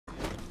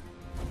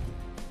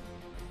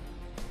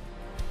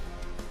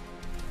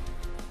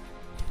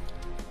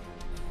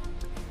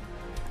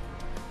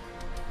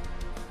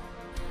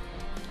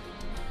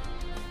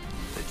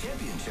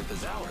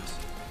is ours.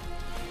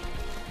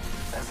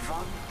 As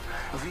one,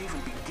 we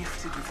will be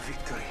gifted with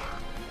victory.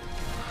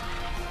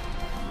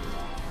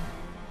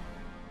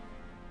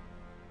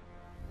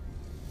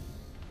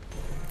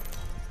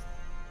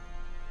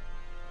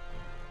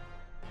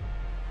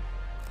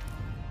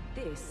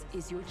 This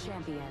is your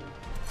champion.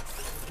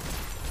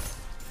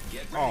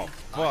 Get ready. Oh,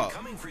 fuck. I'm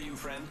coming for you,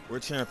 friend. We're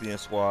champion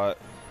squad.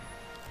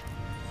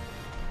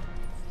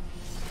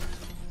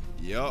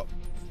 Yup.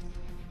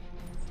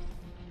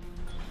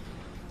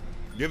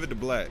 Give it to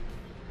Black.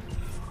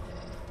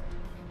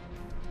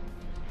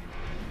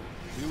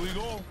 Here we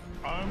go.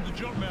 I'm the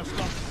jump master.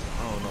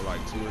 I don't know, like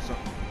 2 or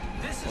something.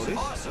 This is this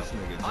awesome.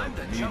 nigga I'm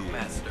the jumped jump immediately.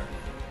 master.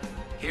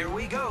 Here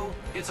we go.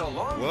 It's a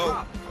long Well,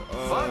 drop.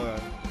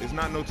 Fun. it's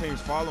not no teams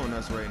following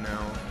us right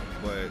now,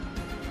 but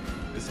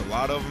it's a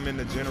lot of them in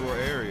the general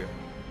area.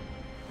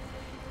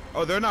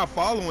 Oh, they're not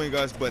following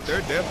us, but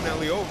they're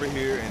definitely over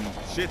here, and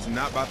shit's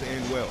not about to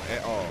end well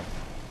at all.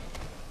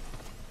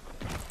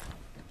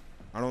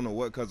 I don't know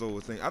what Cuzzo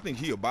was thinking. I think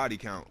he a body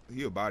count.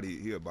 He a body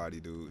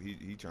dude.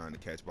 He trying to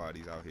catch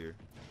bodies out here.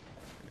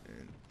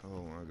 And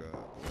oh my god.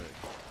 Wait.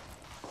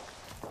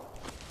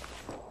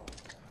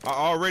 I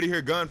already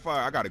hear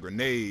gunfire. I got a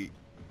grenade.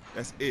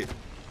 That's it.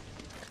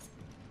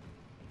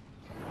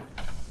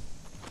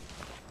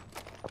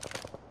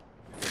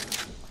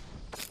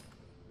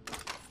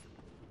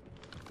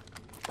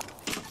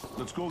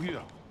 Let's go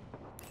here.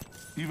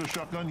 Eva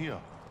shotgun here.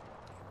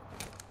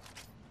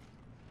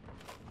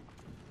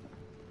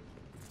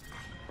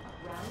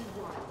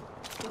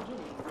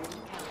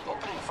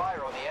 Opening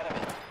fire on the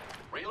enemy.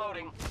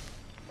 Reloading.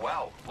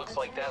 Wow, looks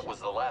like that was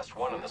the last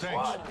one in the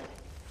squad.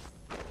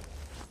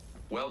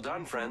 Well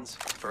done, friends.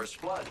 First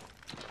blood.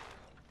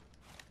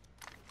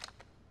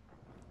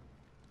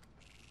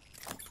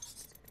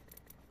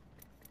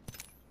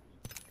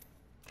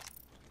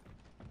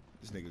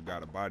 This nigga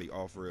got a body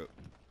off rip.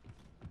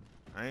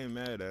 I ain't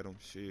mad at him.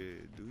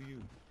 Shit, do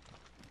you?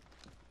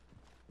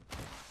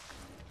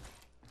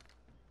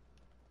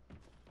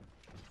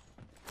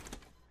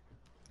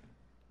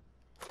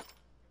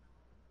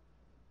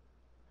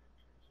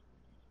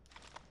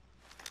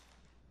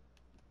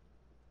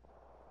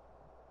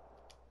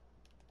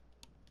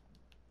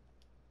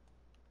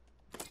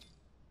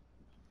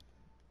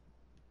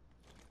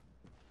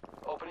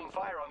 Opening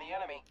fire on the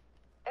enemy.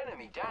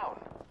 Enemy down.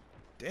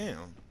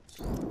 Damn.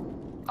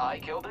 I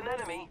killed an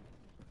enemy.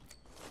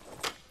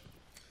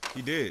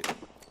 He did.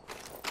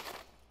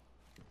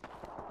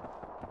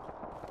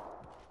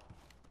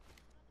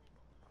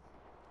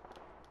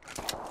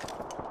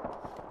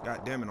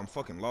 God damn it, I'm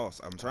fucking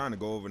lost. I'm trying to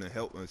go over and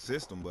help and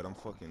assist him, but I'm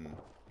fucking...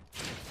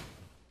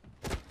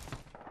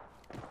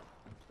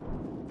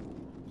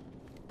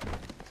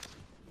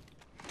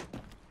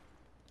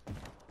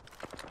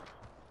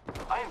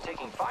 I am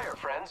taking fire,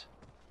 friends.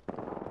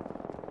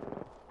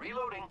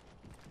 Reloading.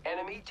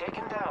 Enemy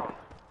taken down.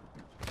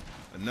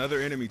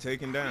 Another enemy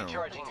taken down.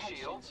 Recharging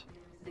shields.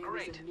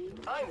 Great.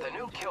 I'm the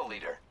new kill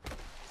leader.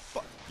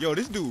 Fuck. Yo,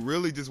 this dude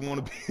really just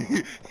want to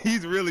be...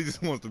 He's really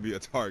just wants to be a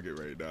target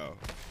right now.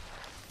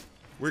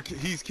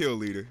 He's kill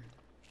leader.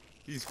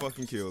 He's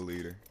fucking kill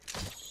leader.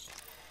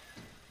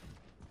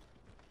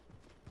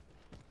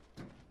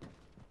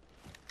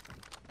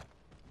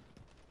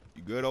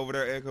 You good over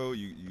there, Echo?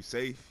 You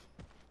safe?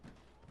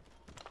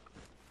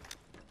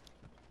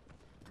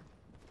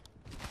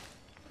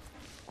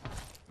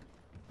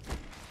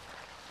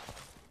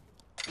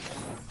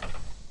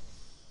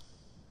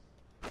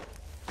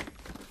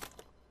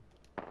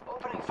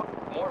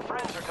 More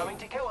friends are coming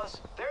to kill us.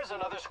 There's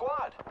another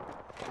squad.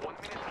 1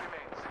 minute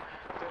remains.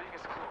 The ring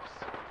is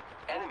close.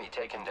 Enemy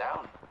taken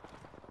down.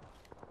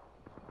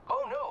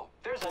 Oh no,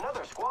 there's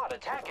another squad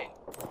attacking.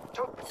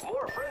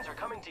 More friends are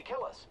coming to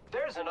kill us.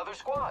 There's another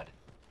squad.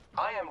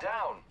 I am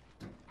down.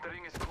 The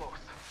ring is close.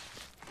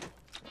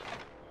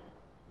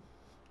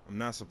 I'm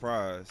not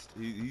surprised.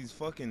 He's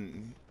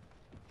fucking...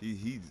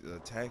 He's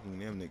attacking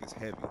them niggas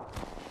heavy.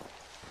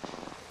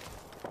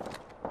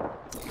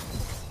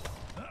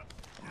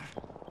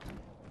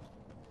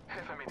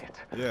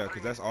 Yeah,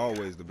 because that's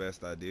always the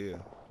best idea.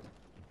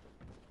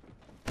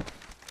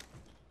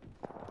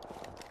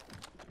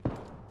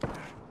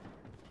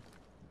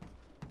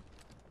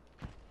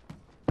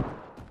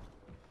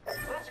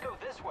 Let's go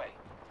this way.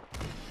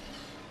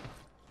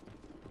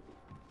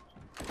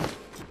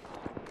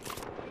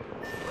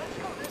 Let's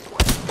go this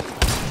way.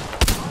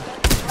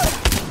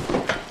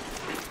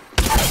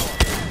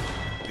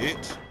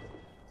 Bitch.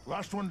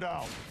 Last one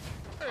down.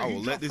 I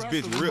will let this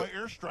bitch rip. My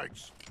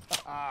airstrikes.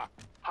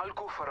 I'll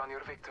go for on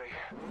your victory.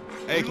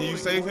 Hey, can you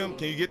save him?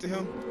 Can you get to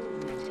him?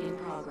 In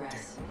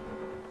progress.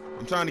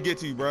 I'm trying to get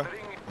to you, bro.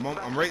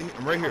 I'm right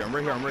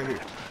here.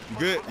 You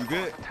good? You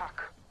good?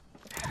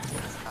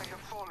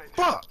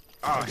 Fuck!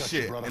 Oh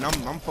shit! you, And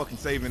I'm fucking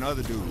saving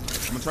other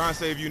dudes. I'm gonna try and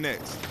save you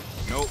next.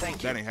 Nope, Thank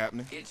that you. ain't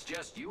happening. It's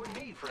just you and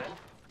me, friend.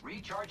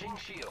 Recharging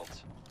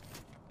shields.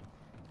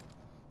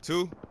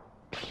 2.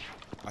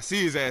 I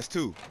see his ass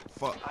too.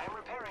 Fuck. I'm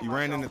repairing He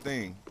ran in the myself.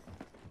 thing.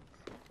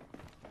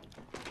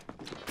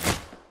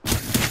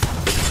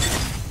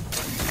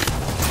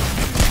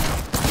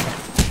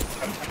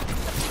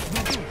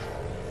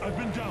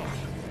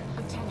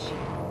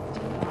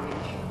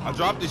 I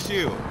dropped the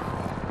shield.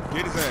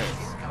 Get his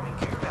ass. Incoming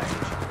care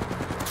package.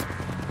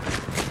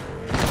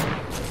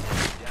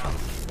 Down.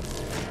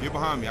 Get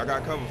behind me. I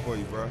got cover for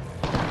you, bro.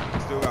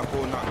 Still got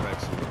full knockback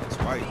shit. It's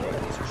white, but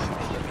Enemies are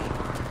shooting at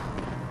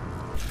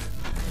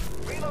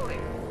me.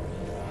 Reloading.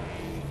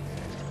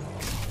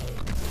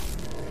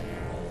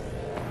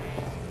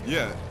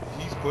 yeah,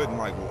 he's putting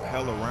like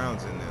hella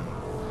rounds in there.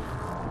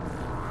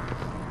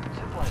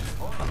 Zipline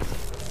deployed.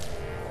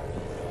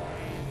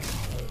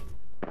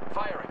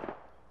 Firing.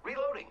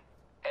 Reloading.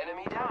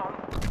 Enemy down.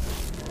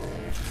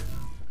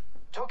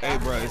 Took Hey,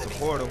 out bro, the it's a enemy.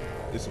 portal.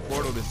 It's a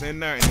portal that's in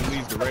there and it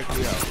leads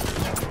directly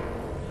out.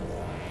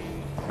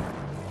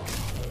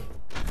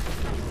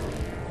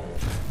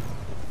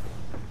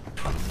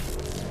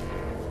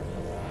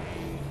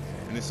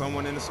 And there's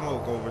someone in the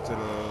smoke over to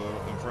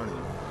the in front of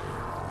you.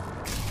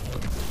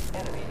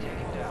 Enemy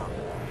taken down.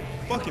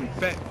 Fucking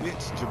fat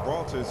bitch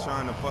Gibraltar is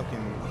trying to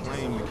fucking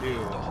claim the The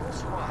kill. whole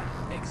squad.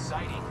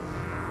 Exciting.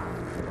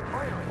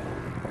 Firing.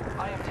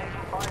 I am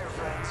taking fire,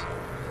 friends.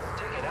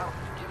 Taking out.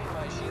 Giving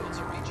my shields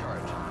a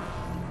recharge.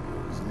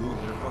 He's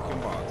looting their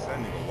fucking box. That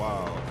nigga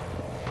wild.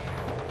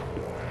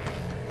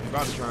 He's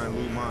about to try and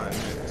loot mine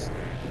next.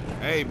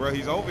 Hey, bro,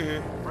 he's over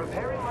here.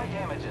 Repairing my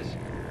damages.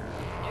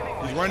 Giving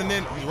my He's running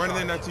in. shields a He's running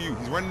in there recharge. to you.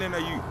 He's running in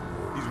there to you.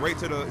 He's right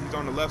to the. He's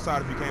on the left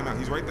side if you came out.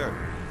 He's right there.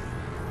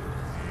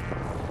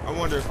 I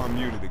wonder if I'm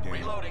muted again.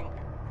 Reloading.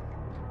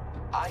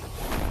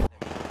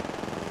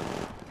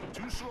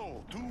 Too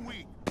slow, too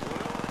weak.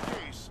 Whatever the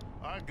case,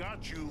 I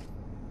got you.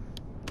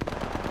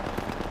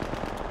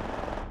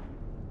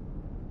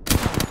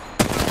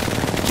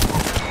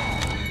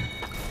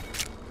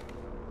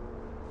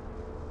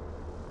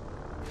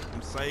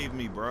 Save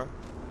me, bruh.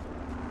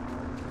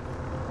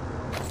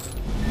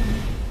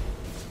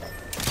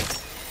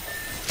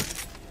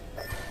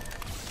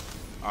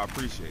 I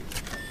appreciate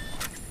it.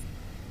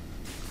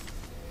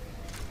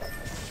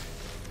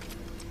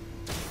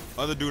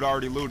 Other dude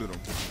already looted him.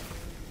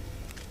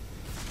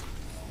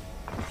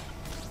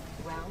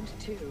 Round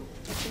 2.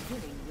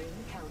 Beginning ring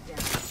countdown.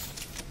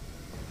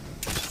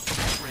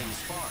 That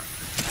ring's far.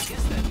 I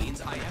guess that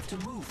means I have to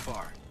move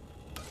far.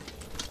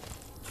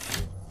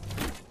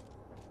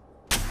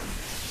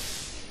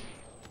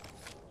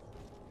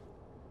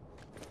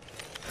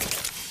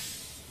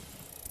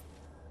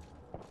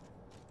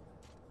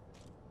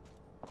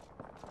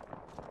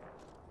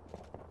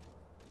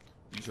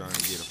 You trying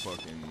to get a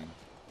fucking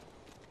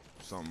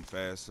something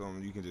fast,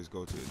 something you can just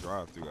go to the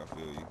drive-thru. I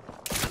feel you.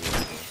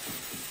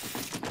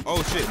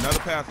 Oh shit, another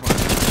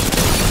Pathfinder.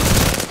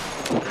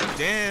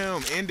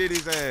 Damn, ended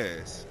his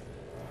ass.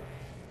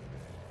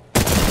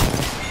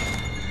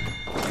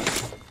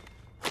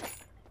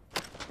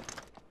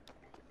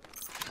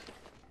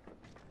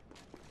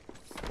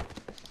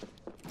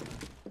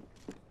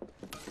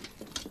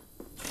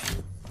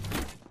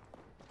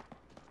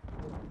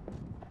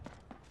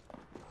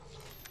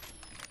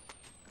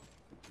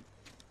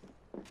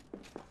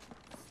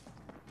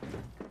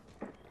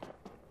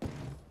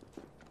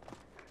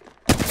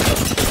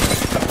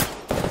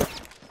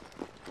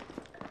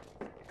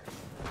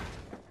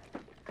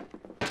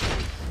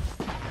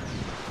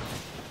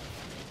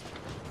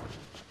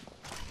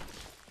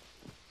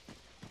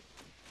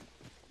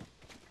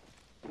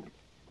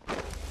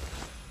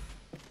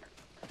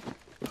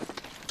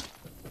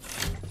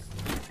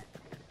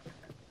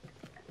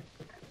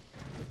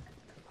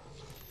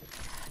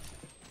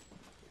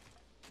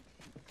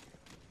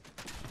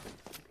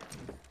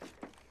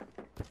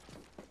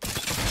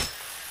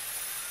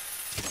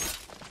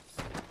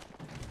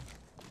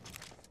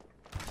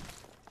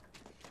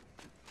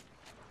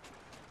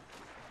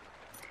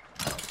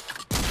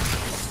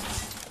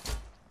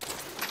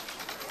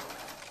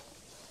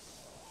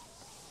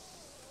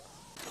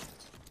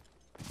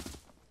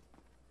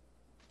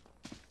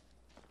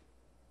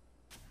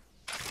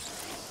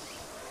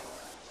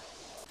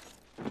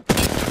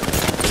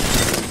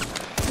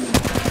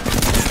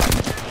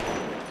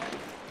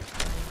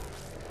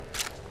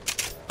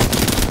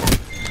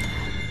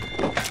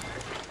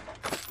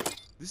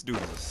 This dude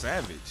is a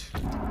savage.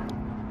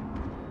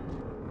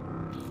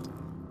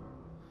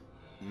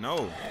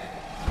 No.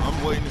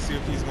 I'm waiting to see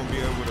if he's gonna be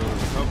able to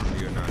cover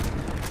me or not.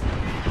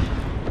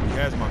 He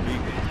has my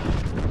beacon.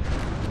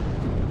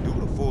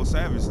 Dude a full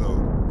savage though.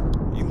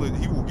 He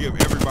will give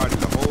everybody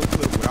the whole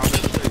clip without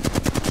hesitation.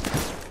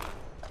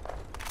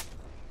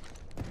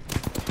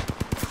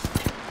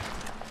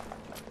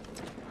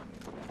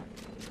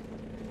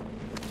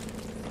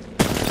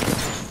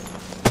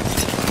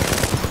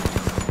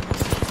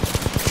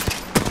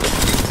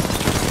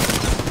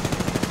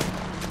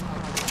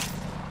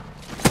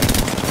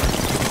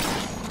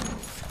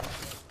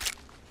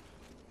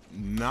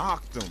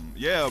 Knocked him.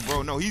 Yeah,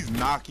 bro. No, he's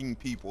knocking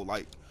people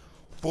like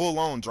full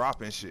on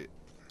dropping shit.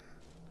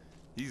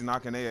 He's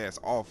knocking their ass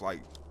off like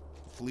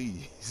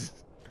fleas.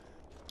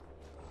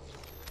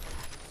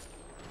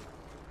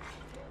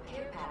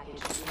 Care package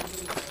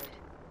delivered.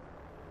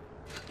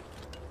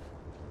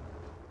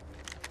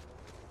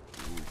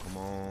 Ooh, come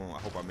on. I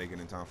hope I make it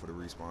in time for the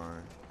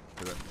respawn.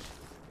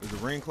 Is the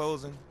ring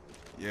closing?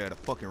 Yeah, the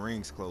fucking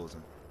ring's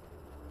closing.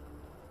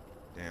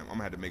 Damn, I'm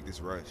gonna have to make this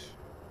rush.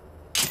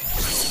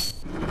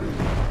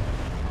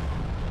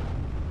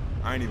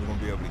 I ain't even gonna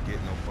be able to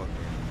get no fucking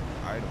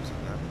items or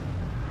nothing.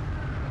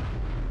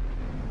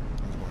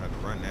 I'm just gonna have to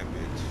run that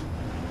bitch.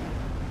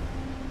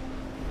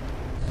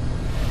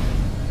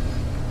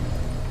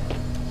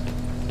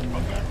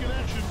 I'm back in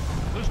action.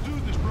 Let's do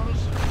this,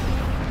 brothers.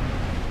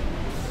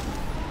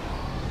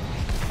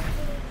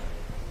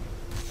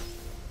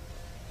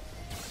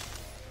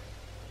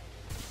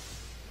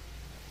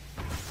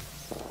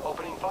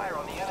 Opening fire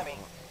on the enemy.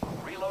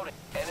 Reloading.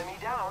 Enemy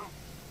down.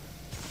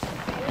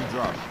 You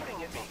drop.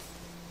 Shooting at me.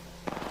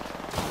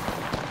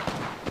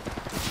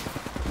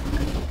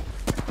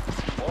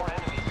 More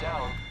enemies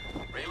down.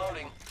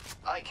 Reloading.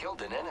 I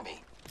killed an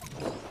enemy.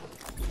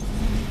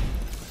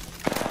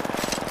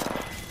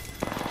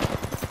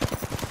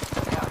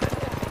 Got an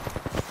enemy.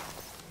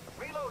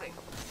 Reloading.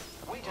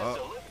 We just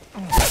delivered.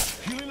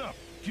 Healing up.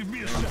 Give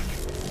me a second.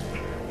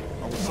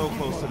 I was so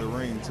close to the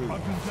ring too.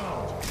 I've been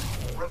down.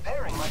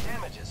 Repairing my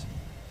damages.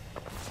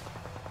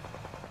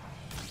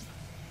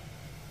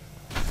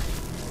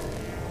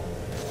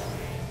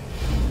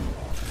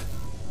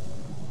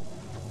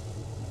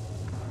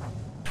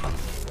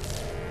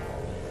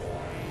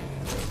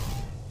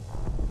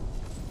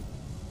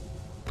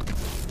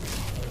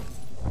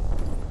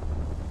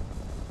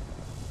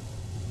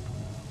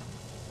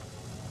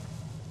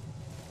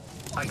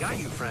 I got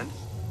you, friend.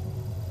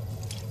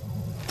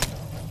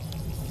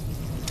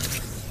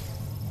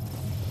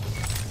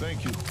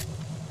 Thank you.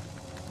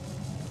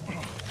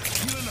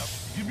 Healing up.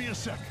 Give me a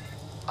sec.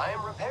 I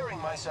am repairing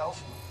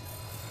myself.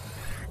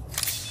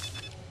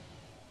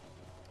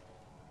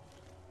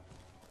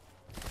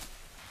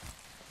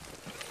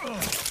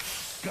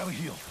 Gotta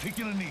heal.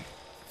 Taking a knee.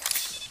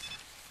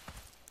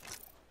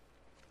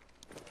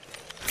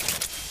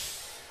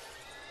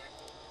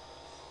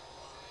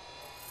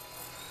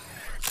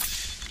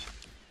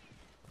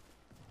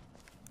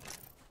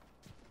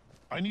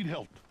 I need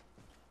help.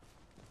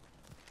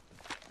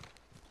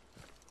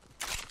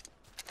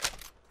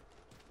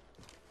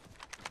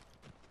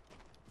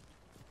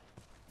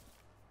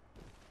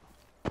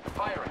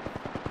 Firing.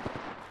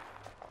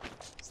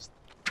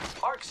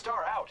 Arc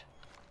star out.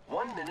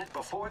 1 minute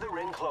before the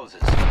ring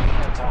closes.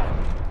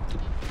 Time.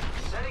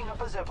 Setting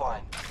up a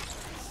zipline.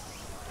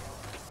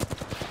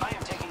 I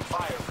am taking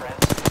fire,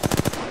 friends.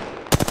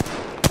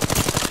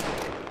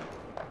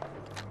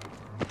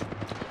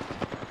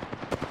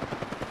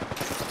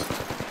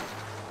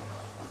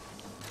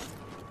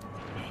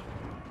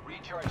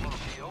 Recharging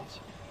shields.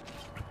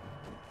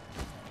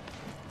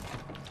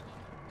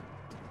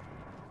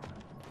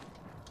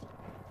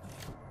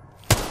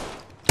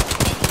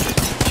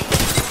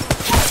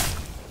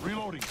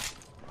 Reloading.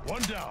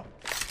 One down.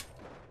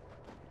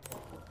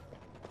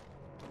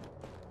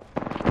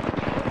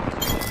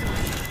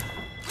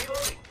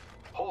 Reloading.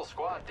 Whole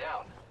squad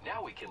down.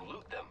 Now we can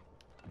loot them.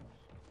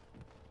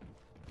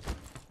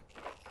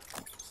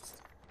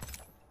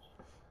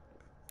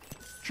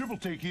 Triple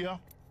take here.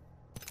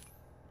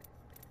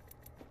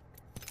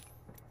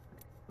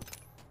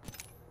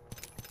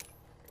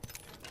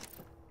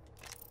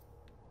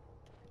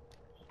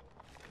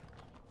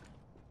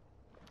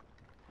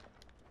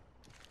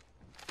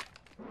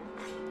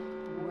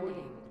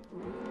 Warning.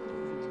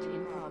 Movement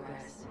in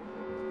progress.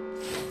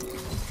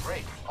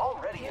 Great.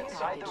 Already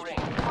inside the ring.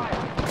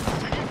 Fire.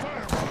 Taking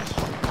fire, boys.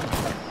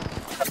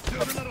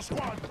 There's another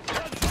squad.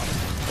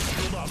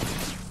 Hold up.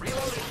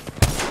 Reloading.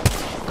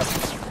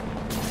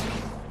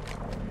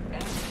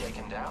 Enemy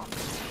taken down.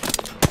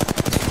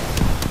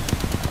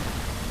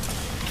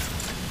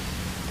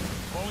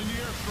 Calling the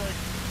airstrike.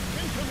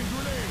 Incoming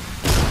grenade.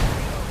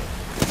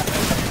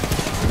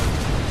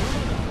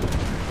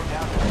 We're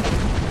down.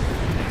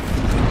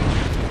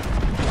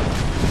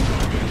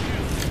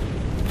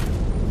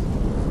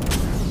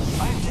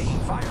 I am taking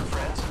fire,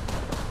 friends.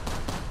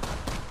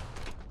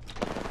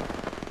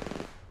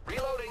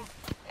 Reloading.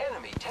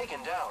 Enemy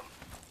taken down.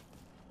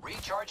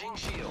 Recharging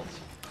shields.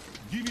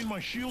 Giving my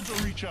shields a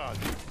recharge.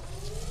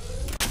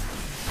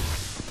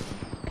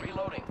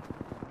 Reloading.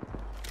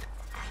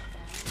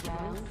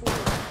 Round 4.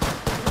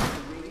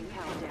 Ring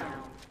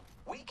countdown.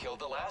 We killed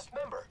the last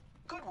member.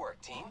 Good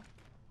work, team.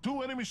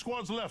 2 enemy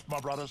squads left, my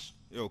brothers.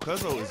 Yo,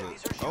 Cuzzo is a.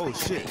 Oh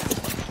shit.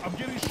 I'm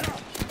getting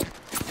shot.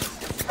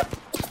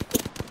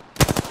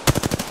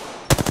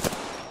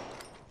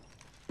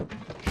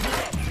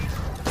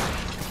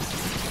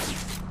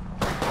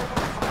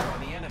 Fire on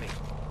the enemy.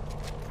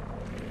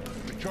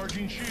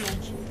 Recharging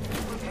shields.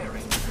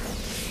 Repairing.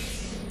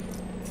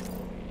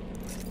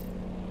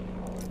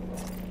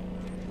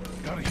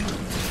 Gotta heal.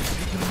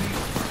 Taking a knee.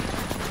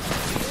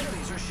 The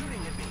enemies are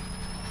shooting at me.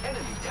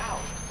 Enemy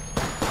down.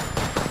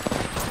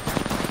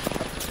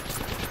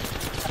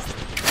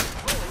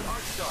 Rolling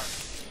arc star.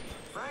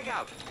 Frag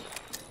out.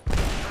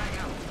 Frag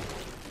out.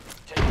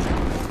 Take it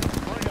down.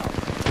 Frag out.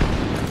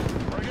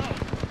 Frag out.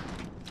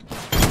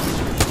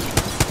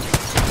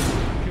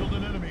 Killed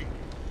an enemy.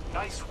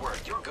 Nice work.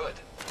 You're good.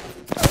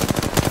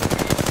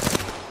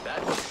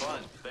 That was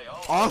fun. They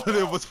all All of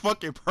them was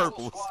fucking Whole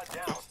purples. squad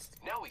down.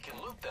 Now we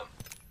can loot them.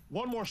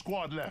 One more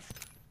squad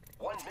left.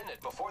 1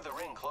 minute before the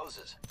ring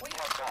closes. We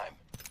have time.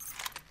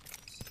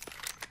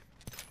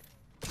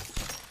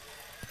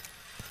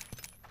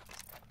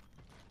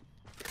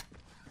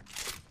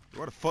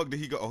 Where the fuck did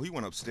he go? Oh, he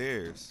went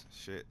upstairs.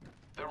 Shit.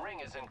 The ring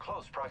is in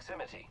close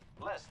proximity.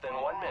 Less than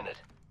 1 minute.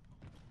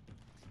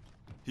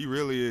 He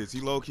really is. He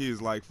low-key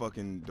is like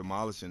fucking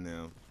demolishing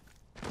them.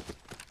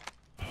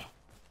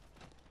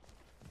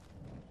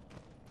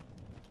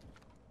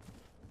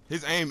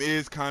 His aim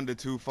is kinda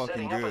too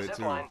fucking Setting up a good zip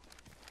too. line.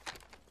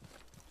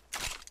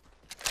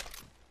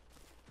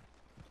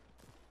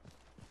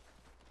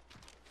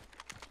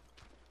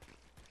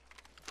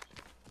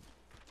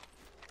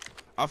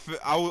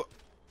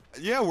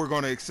 Yeah, we're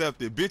gonna accept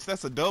it, bitch.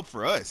 That's a dub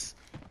for us.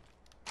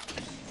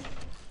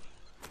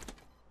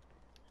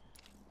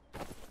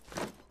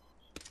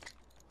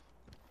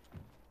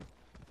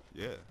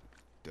 Yeah,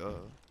 duh.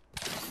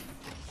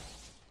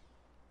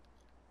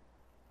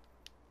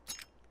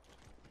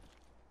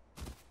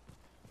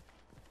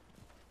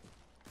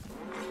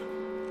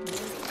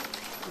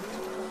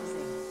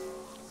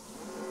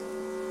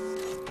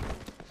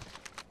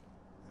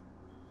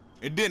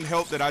 It didn't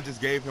help that I just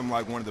gave him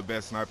like one of the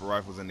best sniper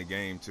rifles in the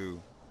game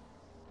too.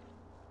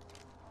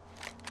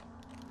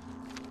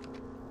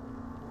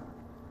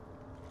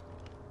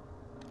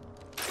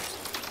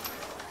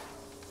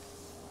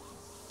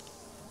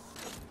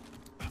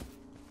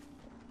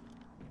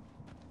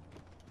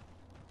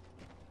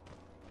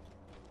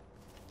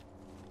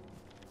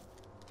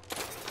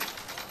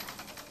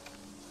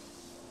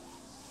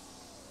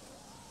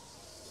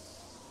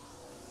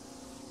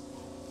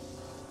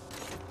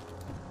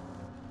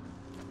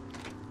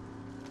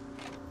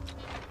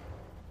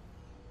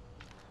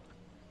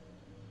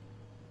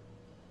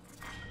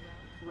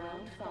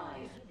 Round 5.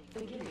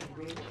 Beginning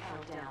ring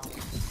countdown.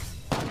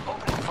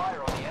 Opening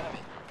fire on the enemy.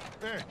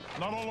 Hey,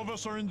 not all of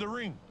us are in the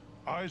ring.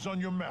 Eyes on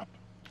your map.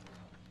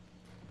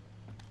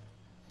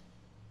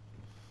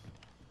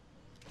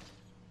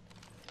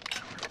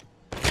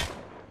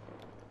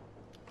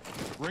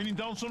 Raining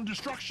down some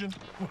destruction.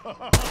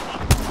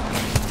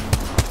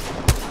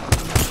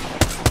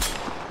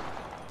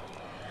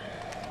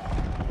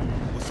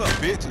 What's up,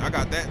 bitch? I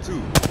got that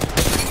too.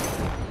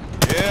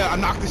 Yeah, I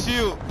knocked the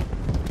shield.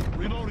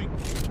 Reloading.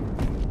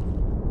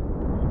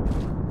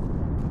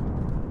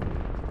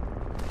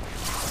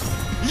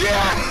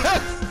 Yes!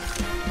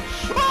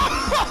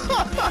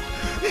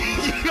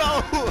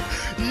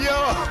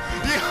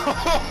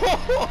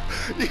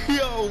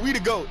 Yo, we the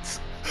goats.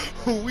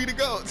 We the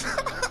goats.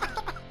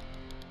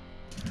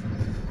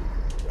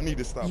 I need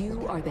to stop.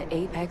 You are the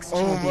Apex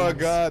Oh champions. my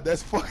god,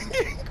 that's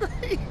fucking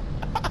great.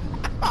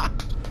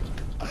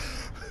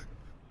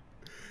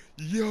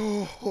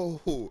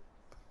 Yo,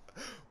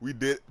 we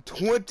did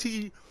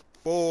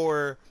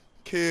 24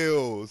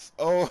 kills.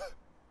 Oh,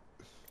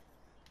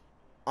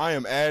 I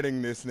am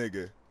adding this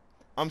nigga.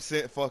 I'm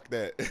sent. Fuck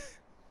that.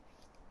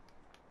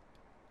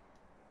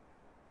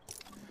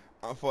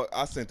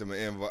 I sent him an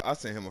invite. I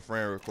sent him a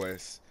friend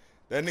request.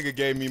 That nigga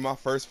gave me my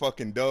first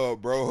fucking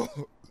dub, bro.